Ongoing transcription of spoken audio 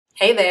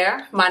Hey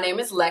there, my name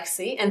is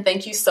Lexi, and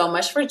thank you so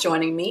much for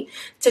joining me.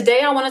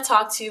 Today I want to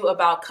talk to you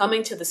about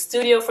coming to the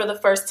studio for the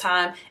first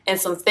time and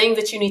some things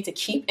that you need to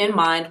keep in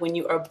mind when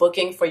you are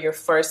booking for your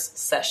first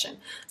session.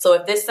 So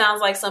if this sounds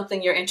like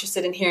something you're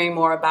interested in hearing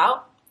more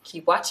about,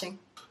 keep watching.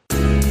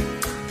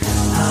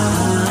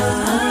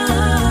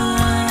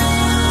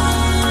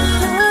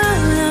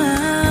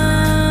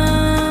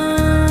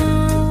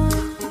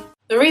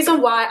 The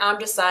reason why I'm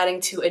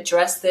deciding to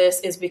address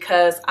this is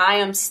because I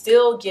am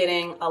still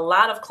getting a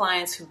lot of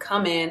clients who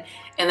come in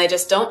and they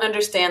just don't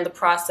understand the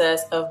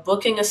process of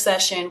booking a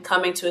session,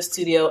 coming to a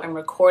studio, and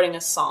recording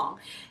a song.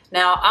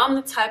 Now, I'm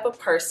the type of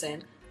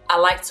person, I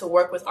like to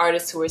work with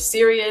artists who are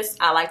serious,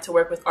 I like to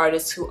work with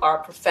artists who are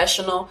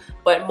professional,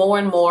 but more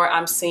and more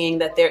I'm seeing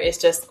that there is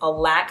just a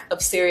lack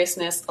of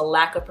seriousness, a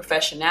lack of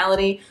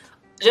professionality,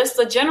 just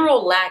a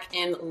general lack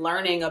in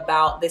learning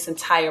about this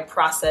entire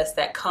process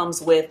that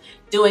comes with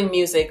doing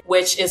music,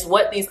 which is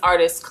what these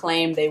artists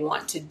claim they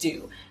want to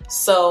do.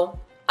 So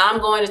I'm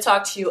going to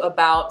talk to you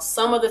about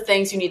some of the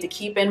things you need to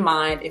keep in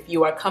mind if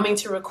you are coming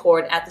to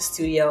record at the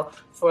studio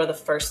for the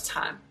first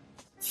time.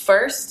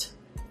 First,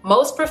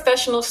 most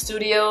professional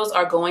studios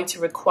are going to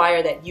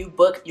require that you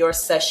book your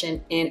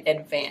session in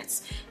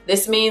advance.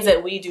 This means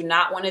that we do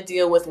not want to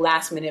deal with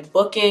last-minute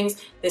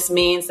bookings. This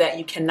means that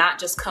you cannot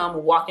just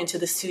come walk into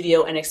the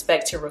studio and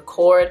expect to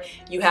record.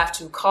 You have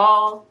to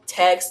call,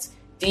 text,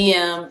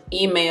 DM,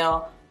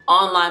 email,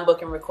 online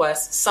booking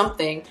request,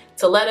 something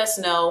to let us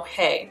know,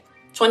 hey,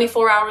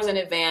 24 hours in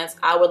advance,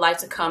 I would like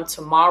to come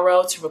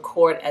tomorrow to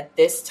record at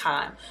this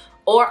time.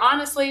 Or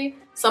honestly,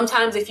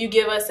 sometimes if you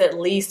give us at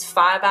least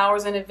 5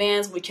 hours in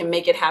advance, we can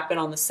make it happen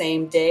on the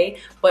same day.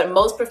 But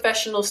most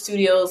professional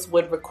studios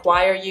would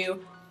require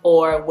you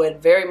or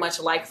would very much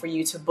like for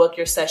you to book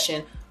your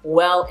session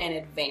well in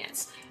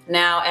advance.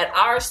 Now, at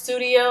our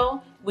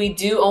studio, we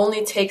do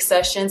only take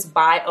sessions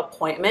by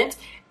appointment.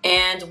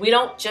 And we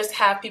don't just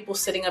have people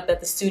sitting up at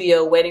the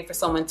studio waiting for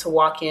someone to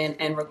walk in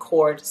and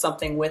record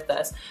something with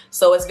us.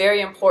 So it's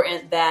very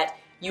important that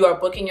you are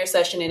booking your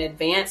session in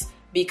advance,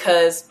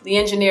 because the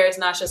engineer is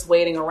not just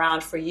waiting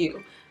around for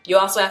you. You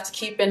also have to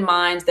keep in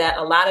mind that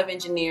a lot of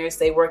engineers,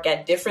 they work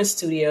at different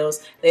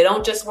studios. They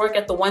don't just work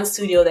at the one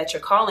studio that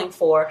you're calling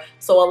for.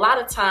 So a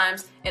lot of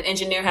times an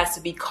engineer has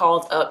to be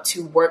called up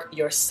to work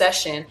your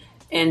session,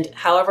 and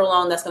however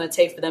long that's going to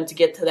take for them to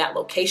get to that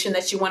location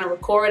that you want to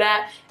record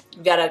at,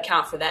 you got to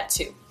account for that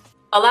too.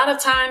 A lot of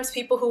times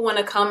people who want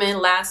to come in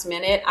last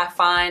minute, I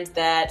find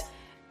that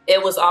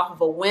it was off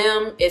of a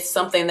whim. It's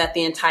something that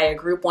the entire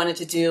group wanted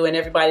to do and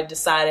everybody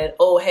decided,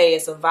 oh, hey,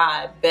 it's a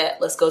vibe, bet,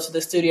 let's go to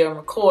the studio and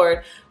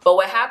record. But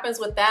what happens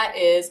with that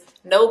is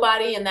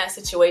nobody in that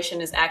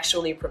situation is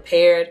actually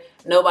prepared.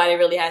 Nobody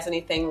really has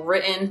anything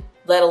written,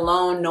 let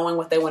alone knowing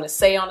what they want to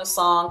say on a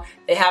song.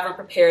 They haven't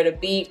prepared a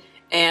beat.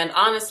 And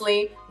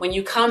honestly, when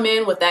you come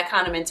in with that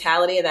kind of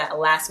mentality, that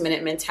last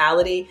minute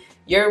mentality,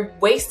 you're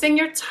wasting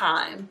your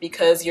time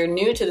because you're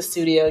new to the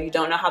studio. You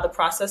don't know how the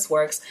process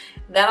works.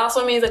 That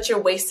also means that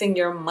you're wasting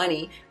your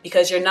money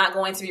because you're not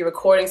going to be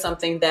recording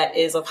something that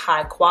is of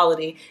high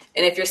quality.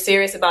 And if you're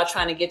serious about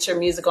trying to get your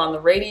music on the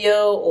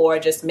radio or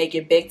just make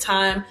it big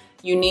time,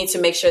 you need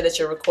to make sure that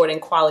you're recording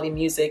quality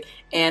music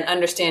and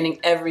understanding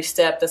every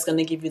step that's going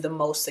to give you the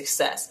most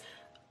success.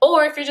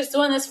 Or if you're just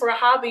doing this for a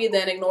hobby,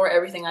 then ignore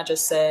everything I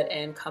just said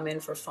and come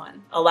in for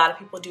fun. A lot of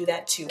people do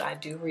that too, I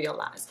do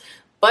realize.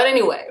 But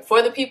anyway,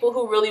 for the people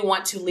who really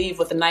want to leave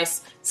with a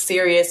nice,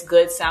 serious,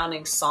 good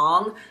sounding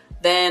song,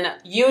 then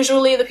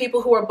usually the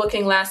people who are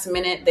booking last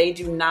minute, they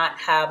do not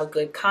have a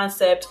good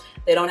concept.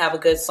 They don't have a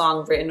good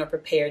song written or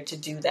prepared to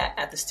do that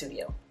at the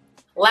studio.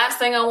 Last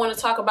thing I want to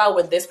talk about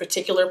with this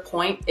particular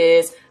point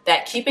is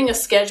that keeping a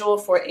schedule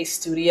for a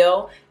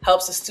studio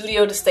helps the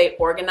studio to stay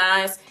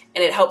organized,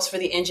 and it helps for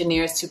the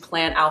engineers to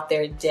plan out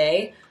their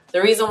day.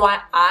 The reason why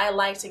I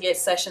like to get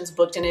sessions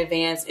booked in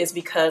advance is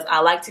because I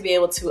like to be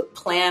able to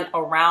plan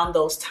around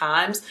those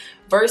times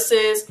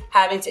versus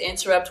having to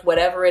interrupt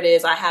whatever it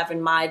is I have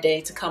in my day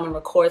to come and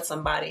record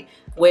somebody,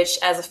 which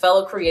as a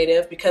fellow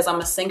creative, because I'm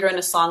a singer and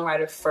a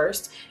songwriter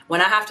first,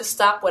 when I have to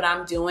stop what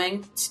I'm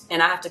doing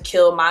and I have to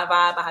kill my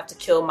vibe, I have to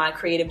kill my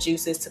creative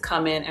juices to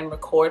come in and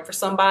record for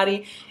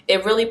somebody,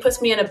 it really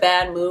puts me in a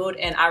bad mood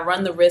and I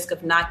run the risk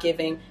of not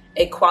giving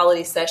a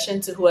quality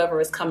session to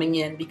whoever is coming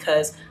in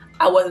because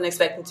I wasn't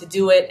expecting to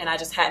do it and I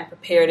just hadn't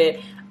prepared it.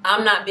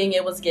 I'm not being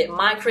able to get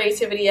my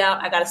creativity out.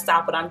 I got to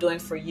stop what I'm doing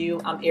for you.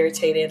 I'm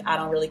irritated. I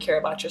don't really care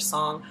about your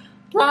song.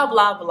 Blah,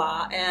 blah,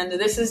 blah. And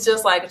this is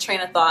just like a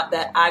train of thought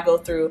that I go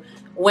through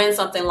when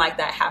something like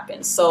that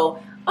happens.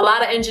 So a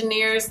lot of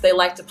engineers, they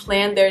like to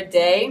plan their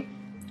day.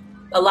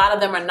 A lot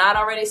of them are not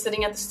already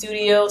sitting at the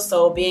studio.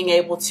 So being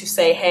able to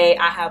say, hey,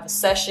 I have a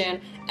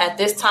session at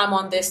this time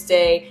on this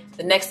day.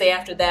 The next day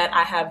after that,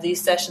 I have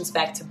these sessions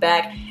back to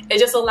back. It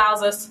just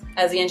allows us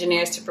as the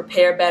engineers to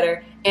prepare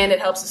better, and it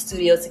helps the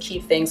studio to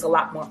keep things a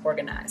lot more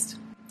organized.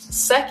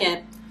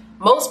 Second,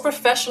 most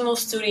professional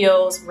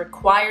studios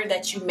require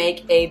that you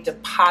make a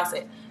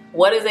deposit.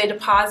 What is a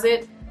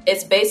deposit?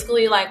 It's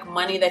basically like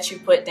money that you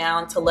put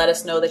down to let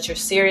us know that you're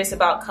serious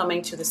about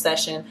coming to the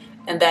session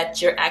and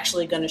that you're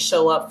actually going to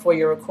show up for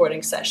your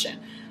recording session.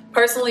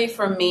 Personally,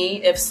 for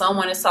me, if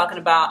someone is talking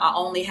about I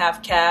only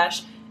have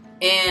cash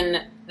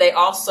and they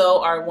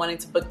also are wanting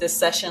to book this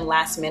session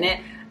last minute,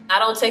 I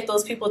don't take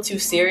those people too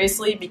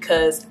seriously,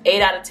 because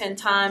 8 out of 10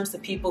 times the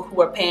people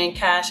who are paying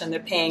cash and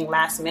they're paying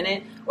last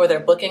minute or they're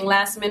booking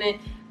last minute,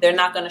 they're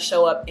not going to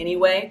show up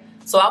anyway.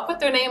 So I'll put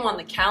their name on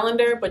the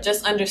calendar, but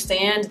just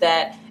understand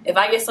that if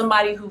I get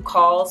somebody who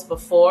calls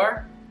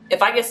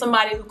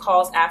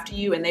after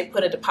you and they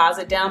put a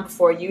deposit down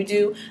before you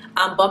do,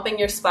 I'm bumping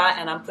your spot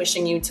and I'm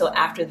pushing you till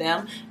after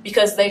them,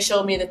 because they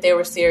showed me that they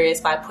were serious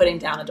by putting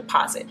down a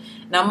deposit.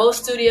 Now,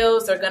 most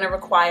studios are going to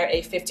require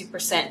a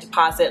 50%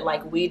 deposit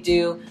like we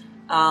do.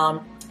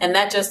 And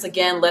that just,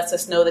 again, lets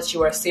us know that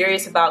you are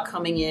serious about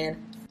coming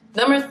in.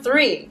 Number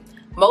 3,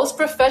 most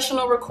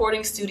professional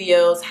recording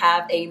studios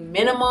have a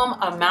minimum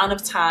amount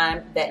of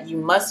time that you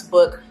must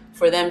book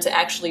for them to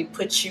actually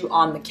put you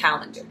on the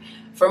calendar.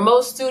 For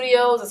most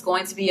studios, it's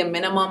going to be a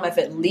minimum of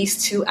at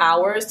least 2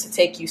 hours to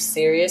take you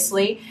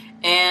seriously.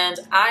 And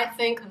I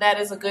think that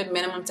is a good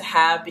minimum to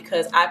have,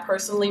 because I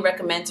personally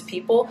recommend to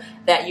people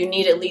that you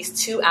need at least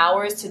 2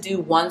 hours to do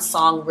one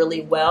song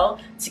really well,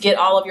 to get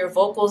all of your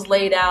vocals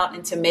laid out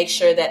and to make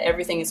sure that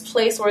everything is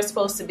placed where it's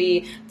supposed to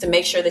be, to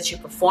make sure that you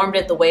performed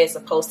it the way it's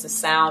supposed to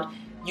sound.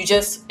 You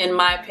just, in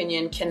my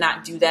opinion,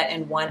 cannot do that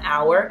in 1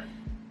 hour.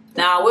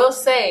 Now, I will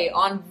say,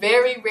 on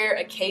very rare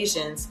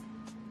occasions,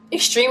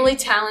 extremely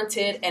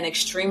talented and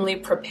extremely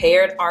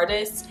prepared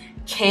artists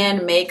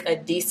can make a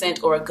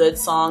decent or a good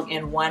song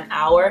in 1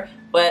 hour,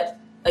 but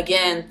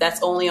again,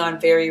 that's only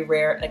on very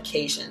rare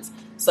occasions.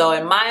 So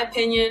in my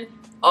opinion,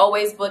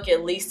 always book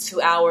at least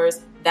 2 hours.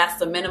 That's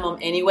the minimum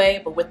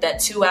anyway, but with that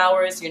 2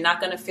 hours, you're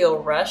not going to feel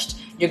rushed.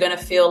 You're going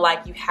to feel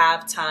like you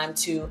have time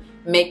to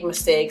make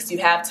mistakes. You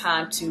have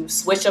time to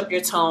switch up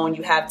your tone.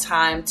 You have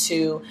time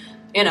to,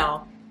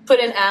 put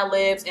in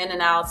ad-libs, in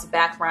and outs,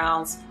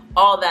 backgrounds,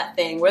 all that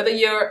thing. Whether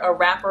you're a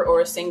rapper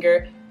or a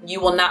singer, you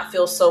will not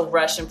feel so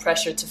rushed and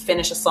pressured to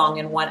finish a song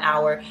in 1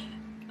 hour.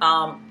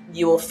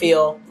 You will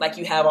feel like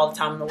you have all the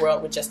time in the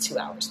world with just 2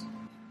 hours.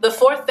 The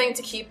fourth thing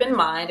to keep in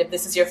mind, if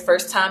this is your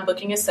first time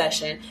booking a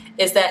session,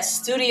 is that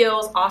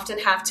studios often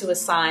have to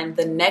assign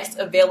the next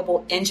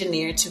available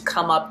engineer to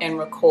come up and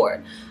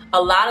record.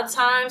 A lot of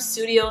times,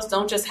 studios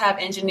don't just have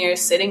engineers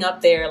sitting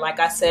up there, like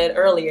I said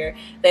earlier.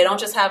 They don't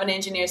just have an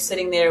engineer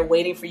sitting there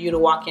waiting for you to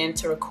walk in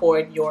to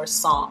record your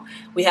song.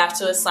 We have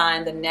to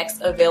assign the next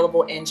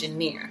available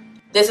engineer.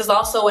 This is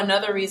also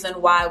another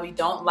reason why we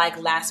don't like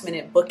last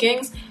minute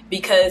bookings,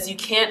 because you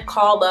can't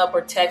call up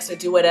or text or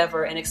do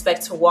whatever and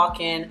expect to walk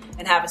in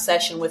and have a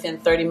session within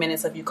 30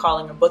 minutes of you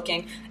calling or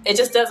booking. It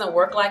just doesn't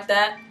work like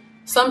that.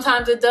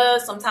 Sometimes it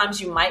does.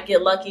 Sometimes you might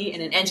get lucky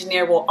and an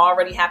engineer will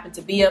already happen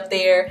to be up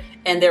there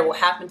and there will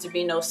happen to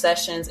be no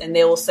sessions, and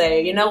they will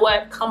say, you know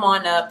what, come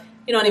on up.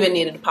 You don't even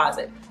need a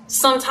deposit.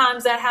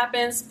 Sometimes that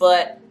happens,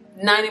 but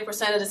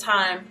 90% of the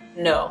time,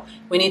 no.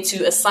 We need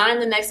to assign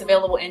the next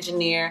available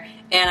engineer,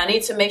 and I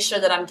need to make sure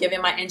that I'm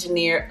giving my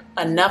engineer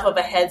enough of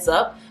a heads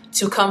up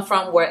to come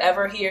from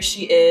wherever he or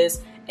she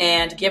is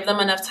and give them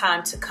enough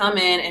time to come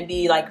in and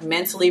be like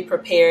mentally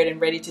prepared and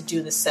ready to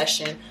do the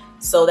session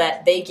so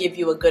that they give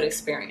you a good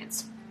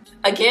experience.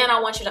 Again, I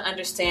want you to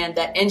understand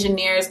that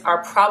engineers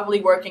are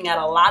probably working at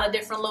a lot of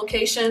different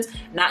locations,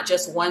 not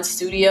just one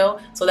studio.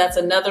 So that's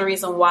another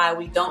reason why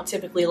we don't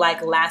typically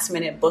like last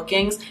minute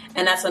bookings.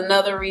 And that's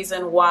another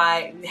reason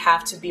why you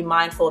have to be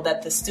mindful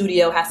that the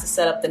studio has to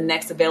set up the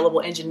next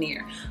available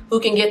engineer who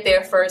can get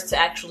there first to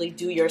actually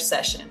do your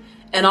session.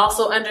 And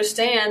also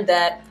understand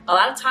that a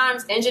lot of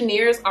times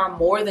engineers are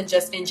more than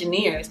just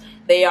engineers.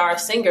 They are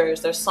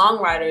singers, they're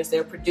songwriters,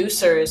 they're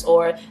producers,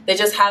 or they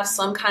just have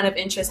some kind of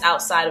interest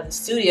outside of the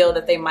studio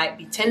that they might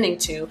be tending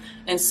to.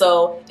 And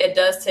so it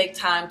does take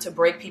time to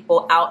break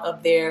people out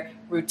of their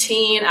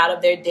routine, out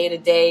of their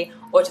day-to-day,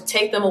 or to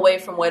take them away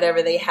from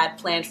whatever they had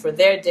planned for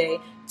their day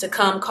to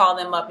come call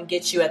them up and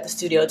get you at the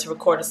studio to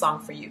record a song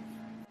for you.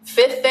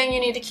 Fifth thing you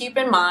need to keep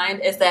in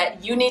mind is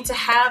that you need to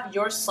have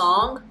your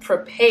song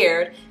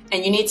prepared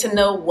and you need to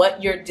know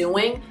what you're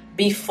doing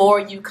before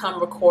you come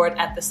record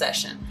at the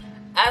session.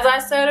 As I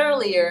said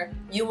earlier,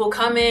 you will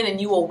come in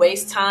and you will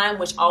waste time,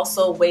 which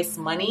also wastes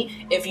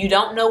money, if you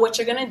don't know what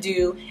you're going to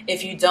do,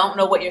 if you don't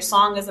know what your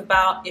song is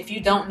about, if you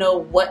don't know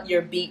what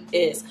your beat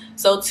is.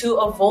 So to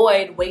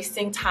avoid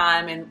wasting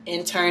time and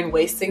in turn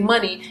wasting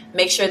money,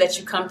 make sure that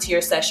you come to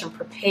your session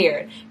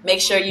prepared. Make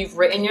sure you've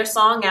written your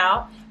song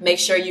out. Make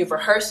sure you've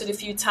rehearsed it a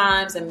few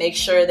times and make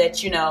sure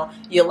that,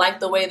 you like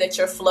the way that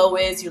your flow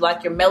is, you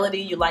like your melody,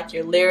 you like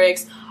your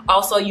lyrics.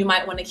 Also, you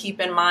might want to keep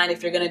in mind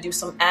if you're going to do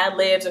some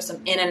ad-libs or some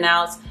in and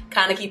outs,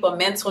 kind of keep a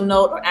mental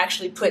note or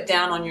actually put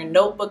down on your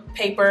notebook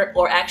paper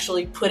or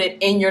actually put it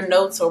in your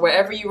notes or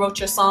wherever you wrote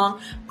your song,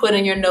 put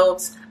in your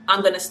notes.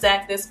 I'm going to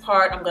stack this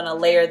part. I'm going to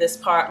layer this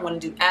part. I'm going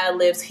to do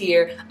ad-libs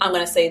here. I'm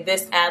going to say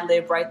this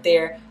ad-lib right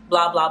there,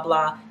 blah, blah,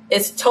 blah.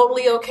 It's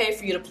totally okay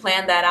for you to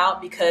plan that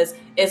out because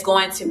it's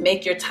going to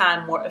make your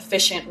time more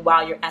efficient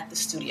while you're at the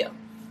studio.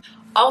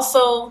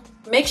 Also,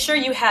 make sure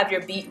you have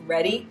your beat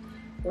ready.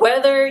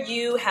 Whether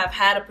you have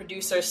had a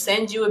producer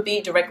send you a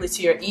beat directly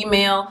to your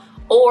email,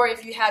 or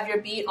if you have your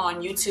beat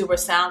on YouTube or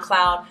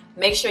SoundCloud,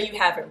 make sure you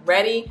have it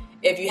ready.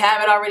 If you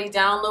have it already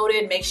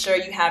downloaded, make sure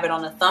you have it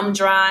on a thumb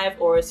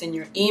drive or it's in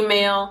your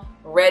email,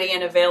 ready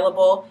and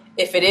available.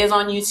 If it is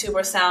on YouTube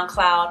or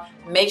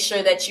SoundCloud, make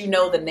sure that you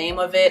know the name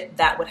of it.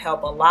 That would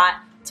help a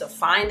lot to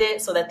find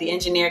it so that the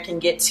engineer can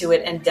get to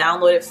it and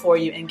download it for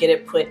you and get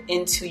it put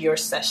into your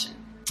session.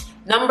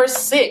 Number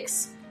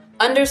 6,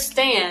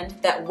 understand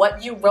that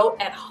what you wrote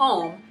at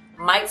home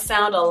might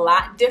sound a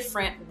lot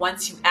different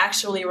once you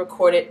actually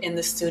record it in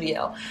the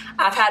studio.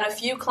 I've had a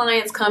few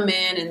clients come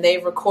in and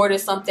they've recorded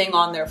something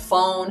on their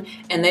phone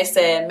and they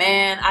said,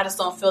 man, I just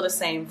don't feel the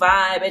same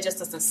vibe. It just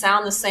doesn't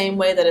sound the same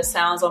way that it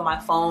sounds on my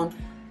phone.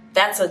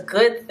 That's a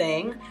good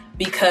thing,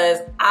 because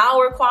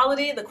our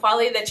quality, the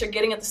quality that you're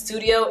getting at the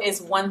studio,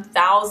 is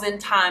 1,000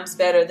 times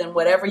better than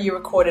whatever you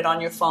recorded on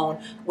your phone,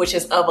 which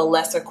is of a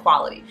lesser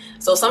quality.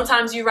 So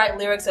sometimes you write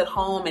lyrics at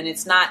home and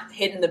it's not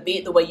hitting the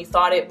beat the way you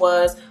thought it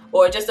was,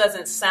 or it just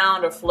doesn't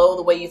sound or flow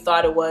the way you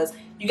thought it was.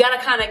 You got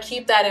to kind of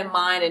keep that in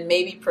mind and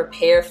maybe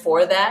prepare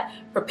for that.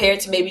 Prepare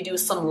to maybe do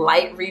some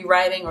light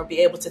rewriting or be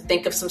able to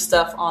think of some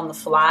stuff on the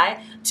fly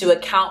to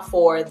account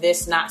for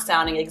this not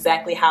sounding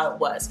exactly how it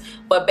was.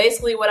 But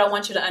basically what I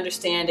want you to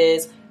understand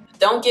is,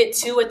 don't get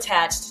too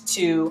attached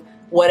to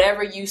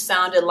whatever you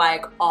sounded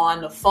like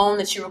on the phone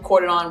that you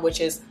recorded on, which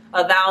is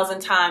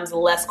 1,000 times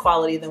less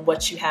quality than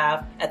what you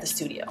have at the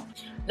studio.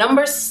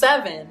 Number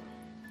 7,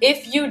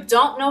 if you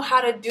don't know how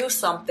to do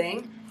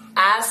something,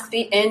 ask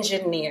the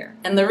engineer.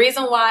 And the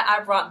reason why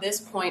I brought this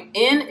point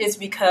in is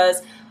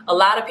because a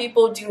lot of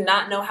people do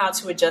not know how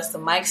to adjust the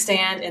mic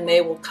stand, and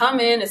they will come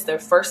in, it's their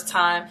first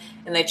time,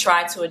 and they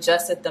try to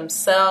adjust it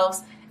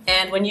themselves.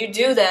 And when you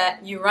do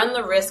that, you run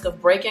the risk of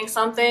breaking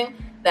something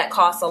that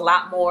costs a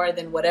lot more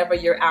than whatever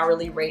your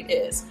hourly rate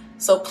is.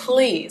 So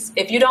please,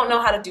 if you don't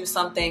know how to do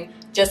something,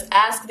 just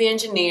ask the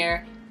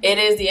engineer. It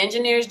is the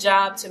engineer's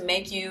job to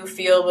make you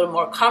feel a little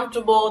more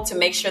comfortable, to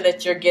make sure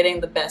that you're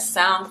getting the best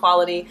sound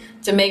quality,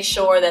 to make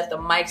sure that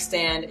the mic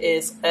stand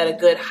is at a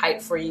good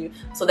height for you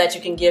so that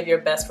you can give your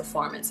best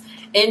performance.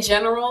 In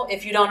general,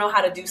 if you don't know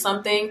how to do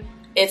something,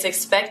 it's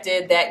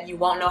expected that you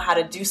won't know how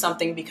to do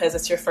something because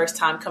it's your first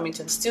time coming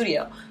to the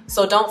studio.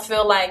 So don't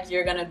feel like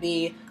you're going to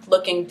be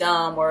looking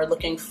dumb or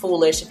looking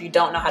foolish if you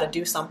don't know how to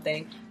do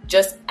something.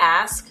 Just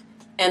ask.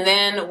 And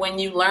then when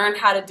you learn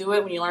how to do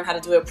it, when you learn how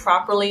to do it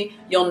properly,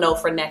 you'll know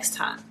for next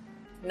time.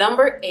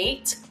 Number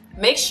 8,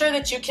 make sure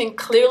that you can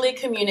clearly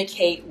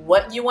communicate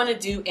what you want to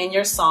do in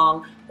your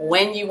song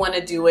when you want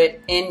to do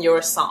it in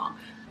your song.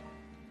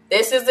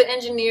 This is the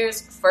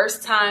engineer's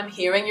first time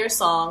hearing your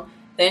song.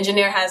 The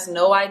engineer has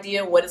no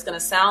idea what it's going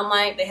to sound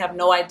like. They have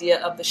no idea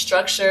of the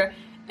structure.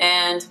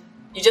 And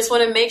you just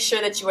want to make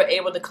sure that you are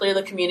able to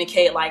clearly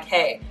communicate like,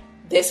 hey,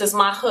 this is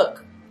my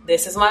hook.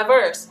 This is my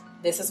verse.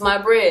 This is my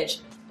bridge.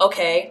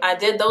 Okay, I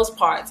did those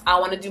parts. I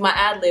want to do my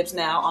ad-libs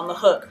now on the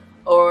hook.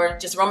 Or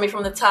just run me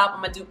from the top.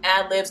 I'm going to do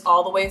ad-libs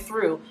all the way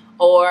through.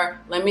 Or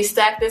let me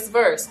stack this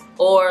verse.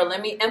 Or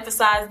let me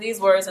emphasize these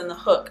words in the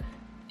hook.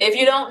 If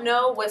you don't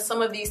know what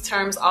some of these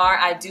terms are,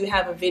 I do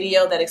have a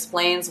video that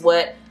explains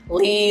what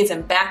leads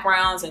and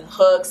backgrounds and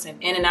hooks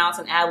and in and outs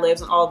and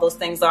ad-libs and all of those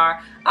things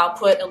are. I'll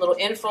put a little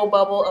info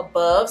bubble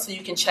above so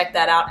you can check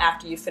that out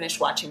after you finish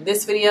watching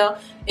this video.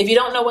 If you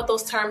don't know what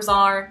those terms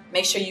are,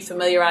 make sure you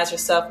familiarize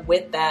yourself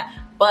with that.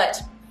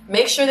 But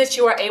make sure that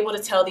you are able to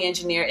tell the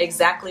engineer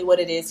exactly what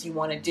it is you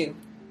want to do.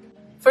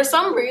 For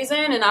some reason,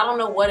 and I don't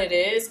know what it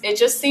is, it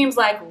just seems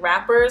like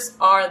rappers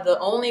are the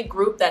only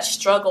group that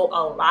struggle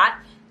a lot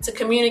to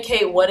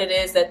communicate what it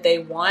is that they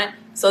want.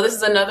 So this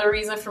is another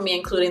reason for me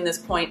including this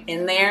point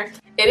in there.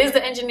 It is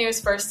the engineer's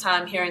first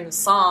time hearing the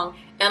song,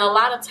 and a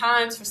lot of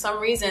times for some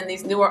reason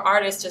these newer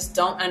artists just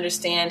don't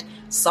understand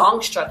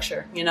song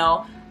structure. You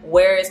know,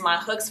 where is my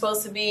hook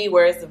supposed to be?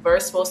 Where is the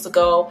verse supposed to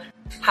go?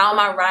 How am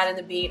I riding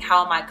the beat?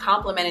 How am I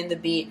complementing the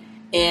beat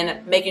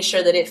and making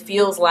sure that it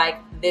feels like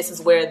this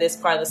is where this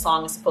part of the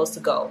song is supposed to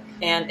go?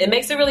 And it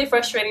makes it really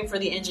frustrating for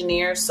the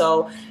engineer.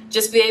 So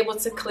just be able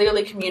to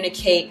clearly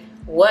communicate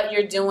what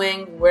you're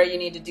doing, where you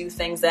need to do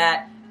things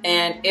at,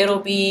 and it'll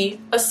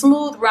be a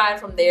smooth ride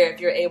from there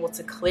if you're able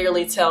to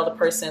clearly tell the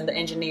person, the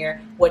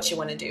engineer, what you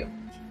want to do.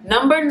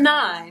 Number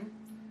 9,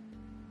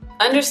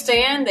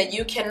 understand that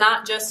you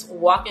cannot just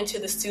walk into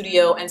the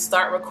studio and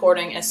start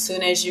recording as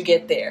soon as you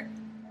get there.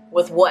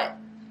 With what?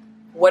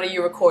 What are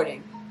you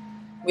recording?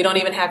 We don't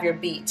even have your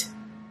beat.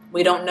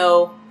 We don't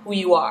know who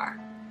you are.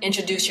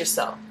 Introduce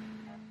yourself.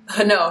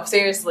 No,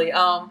 seriously.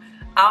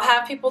 I'll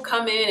have people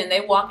come in and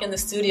they walk in the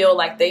studio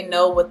like they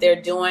know what they're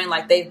doing,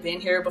 like they've been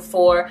here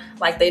before,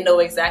 like they know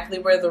exactly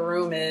where the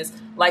room is,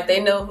 like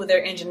they know who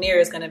their engineer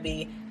is going to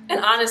be.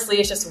 And honestly,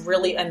 it's just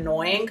really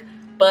annoying.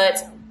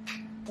 But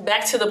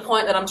back to the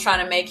point that I'm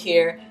trying to make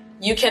here,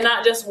 you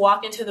cannot just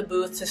walk into the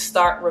booth to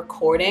start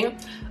recording,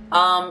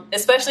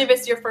 especially if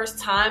it's your first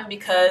time,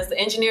 because the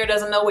engineer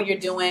doesn't know what you're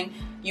doing.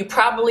 You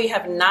probably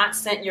have not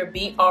sent your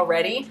beat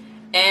already.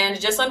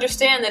 And just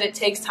understand that it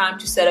takes time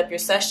to set up your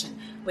session.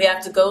 We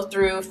have to go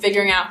through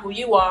figuring out who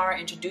you are,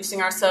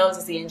 introducing ourselves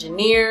as the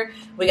engineer.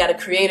 We got to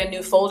create a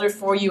new folder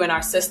for you in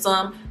our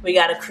system. We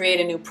got to create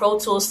a new Pro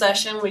Tools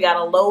session. We got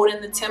to load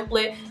in the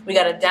template. We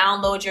got to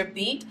download your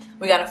beat.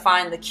 We got to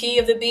find the key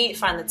of the beat,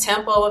 find the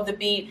tempo of the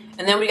beat,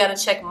 and then we got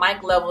to check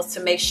mic levels to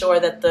make sure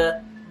that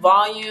the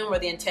volume or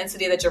the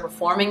intensity that you're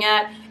performing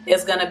at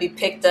is going to be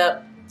picked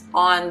up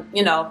on,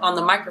 on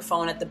the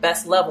microphone at the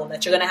best level,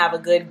 that you're going to have a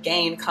good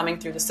gain coming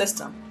through the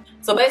system.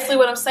 So basically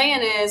what I'm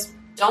saying is,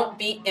 don't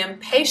be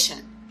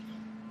impatient.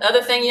 The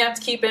other thing you have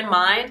to keep in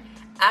mind,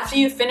 after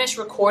you finish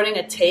recording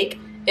a take,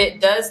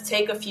 it does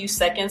take a few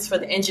seconds for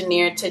the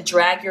engineer to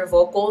drag your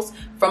vocals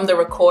from the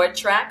record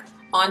track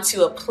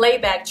onto a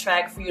playback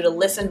track for you to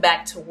listen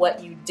back to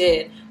what you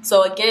did.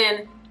 So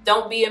again,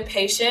 don't be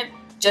impatient.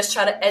 Just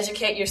try to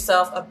educate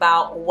yourself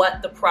about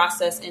what the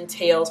process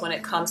entails when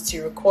it comes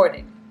to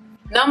recording.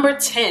 Number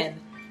 10,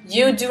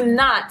 you do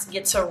not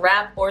get to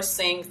rap or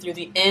sing through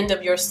the end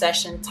of your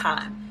session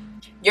time.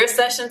 Your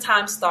session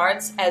time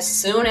starts as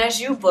soon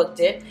as you booked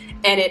it,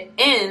 and it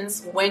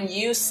ends when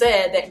you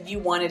said that you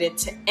wanted it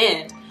to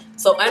end.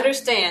 So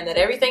understand that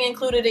everything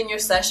included in your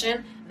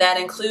session, that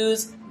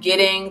includes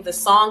getting the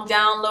song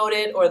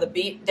downloaded or the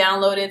beat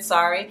downloaded,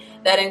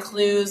 that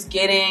includes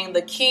getting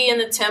the key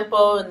and the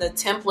tempo and the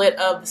template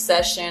of the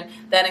session,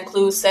 that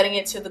includes setting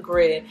it to the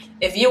grid.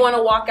 If you want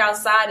to walk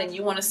outside and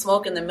you want to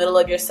smoke in the middle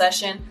of your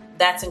session,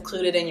 that's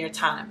included in your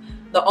time.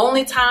 The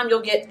only time you'll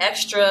get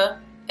extra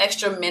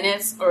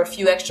minutes or a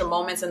few extra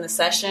moments in the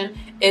session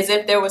is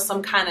if there was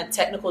some kind of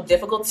technical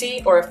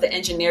difficulty or if the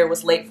engineer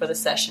was late for the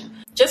session.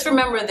 Just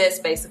remember this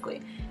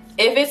basically.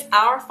 If it's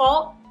our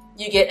fault,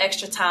 you get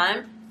extra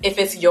time. If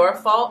it's your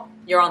fault,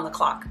 you're on the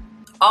clock.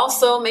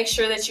 Also, make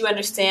sure that you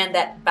understand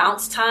that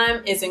bounce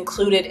time is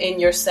included in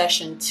your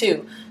session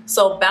too.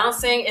 So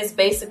bouncing is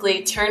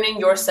basically turning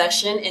your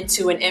session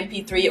into an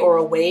MP3 or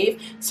a wave,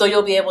 so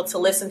you'll be able to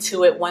listen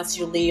to it once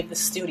you leave the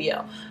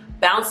studio.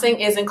 Bouncing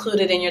is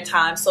included in your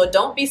time, so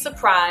don't be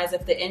surprised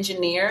if the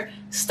engineer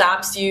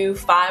stops you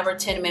 5 or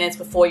 10 minutes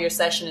before your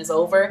session is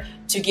over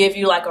to give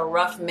you like a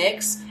rough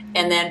mix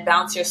and then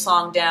bounce your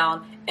song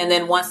down, and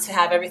then wants to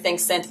have everything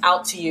sent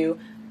out to you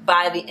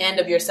by the end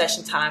of your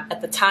session time,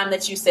 at the time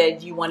that you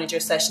said you wanted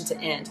your session to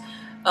end.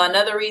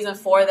 Another reason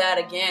for that,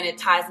 again, it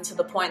ties into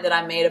the point that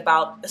I made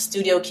about a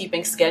studio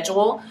keeping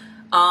schedule.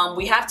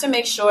 We have to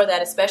make sure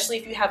that, especially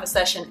if you have a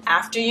session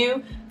after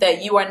you,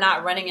 that you are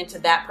not running into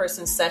that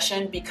person's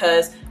session,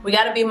 because we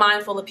got to be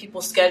mindful of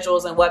people's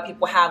schedules and what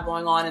people have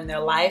going on in their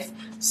life.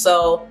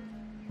 So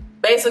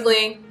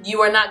basically,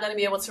 you are not going to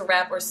be able to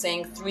rap or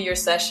sing through your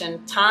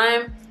session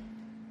time.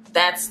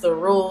 That's the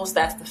rules.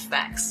 That's the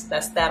facts.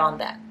 That's that on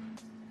that.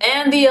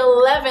 And the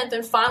 11th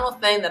and final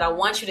thing that I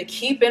want you to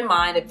keep in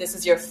mind if this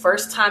is your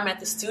first time at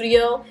the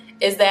studio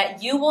is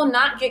that you will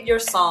not get your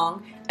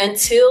song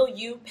until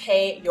you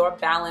pay your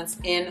balance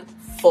in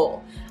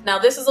full. Now,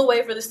 this is a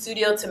way for the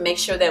studio to make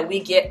sure that we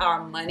get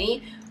our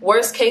money.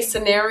 Worst case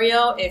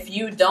scenario, if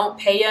you don't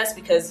pay us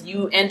because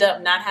you end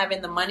up not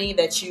having the money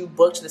that you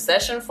booked the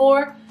session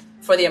for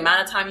the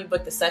amount of time you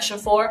booked the session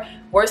for,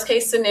 worst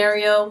case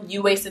scenario,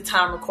 you wasted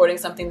time recording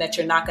something that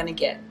you're not going to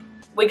get.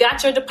 We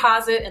got your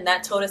deposit, and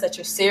that told us that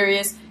you're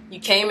serious. You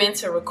came in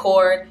to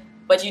record,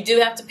 but you do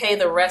have to pay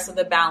the rest of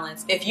the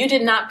balance. If you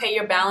did not pay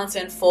your balance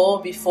in full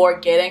before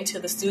getting to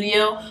the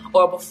studio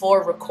or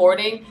before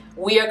recording,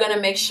 we are going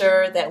to make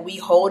sure that we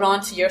hold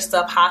on to your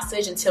stuff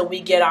hostage until we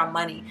get our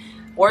money.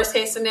 Worst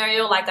case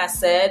scenario, like I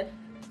said,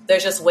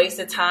 there's just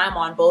wasted time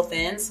on both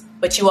ends,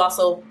 but you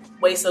also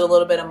wasted a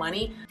little bit of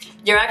money.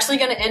 You're actually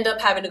going to end up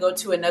having to go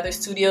to another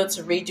studio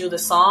to redo the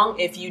song.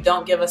 If you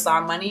don't give us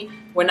our money,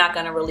 we're not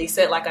going to release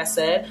it, like I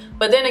said.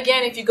 But then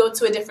again, if you go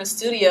to a different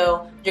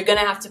studio, you're going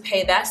to have to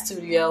pay that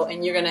studio,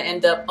 and you're going to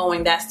end up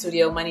owing that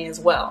studio money as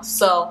well.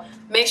 So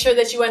make sure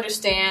that you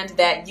understand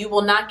that you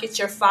will not get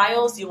your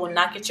files, you will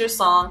not get your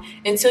song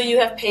until you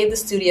have paid the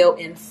studio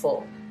in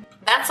full.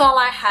 That's all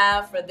I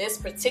have for this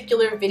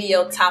particular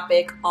video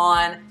topic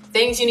on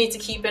things you need to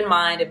keep in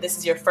mind if this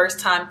is your first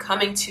time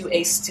coming to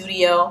a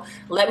studio.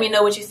 Let me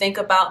know what you think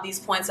about these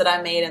points that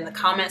I made in the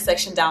comment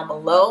section down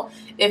below.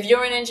 If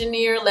you're an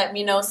engineer, let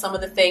me know some of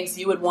the things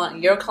you would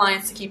want your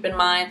clients to keep in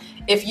mind.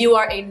 If you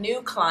are a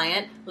new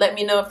client, let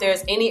me know if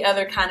there's any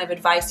other kind of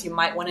advice you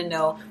might want to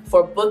know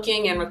for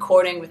booking and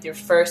recording with your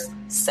first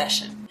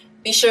session.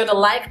 Be sure to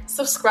like,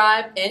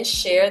 subscribe, and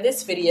share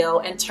this video,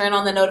 and turn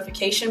on the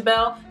notification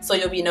bell so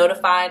you'll be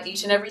notified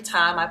each and every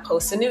time I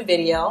post a new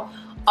video.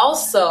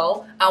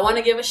 Also, I want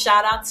to give a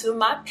shout out to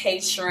my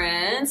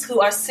patrons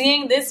who are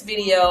seeing this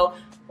video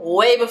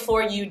way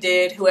before you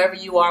did, whoever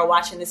you are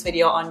watching this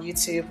video on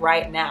YouTube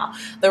right now.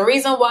 The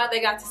reason why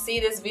they got to see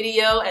this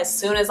video as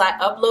soon as I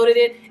uploaded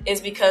it is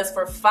because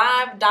for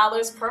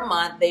 $5 per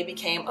month, they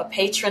became a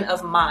patron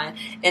of mine,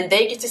 and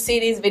they get to see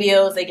these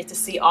videos. They get to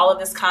see all of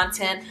this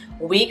content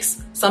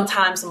weeks,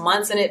 sometimes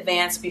months in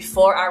advance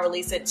before I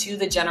release it to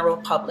the general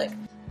public.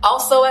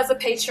 Also, as a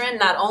patron,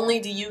 not only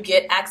do you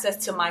get access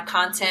to my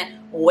content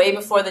way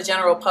before the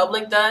general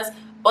public does,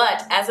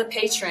 but as a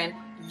patron,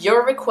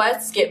 your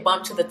requests get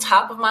bumped to the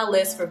top of my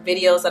list for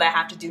videos that I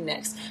have to do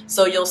next.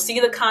 So you'll see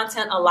the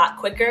content a lot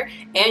quicker,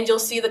 and you'll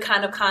see the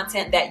kind of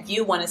content that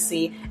you want to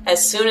see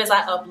as soon as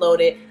I upload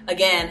it.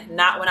 Again,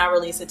 not when I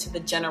release it to the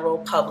general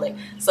public.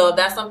 So if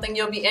that's something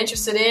you'll be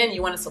interested in,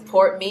 you want to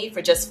support me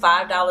for just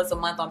 $5 a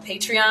month on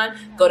Patreon,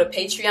 go to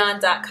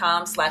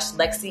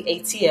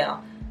patreon.com/LexiATL.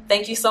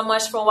 Thank you so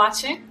much for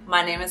watching.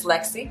 My name is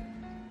Lexi.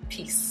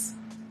 Peace.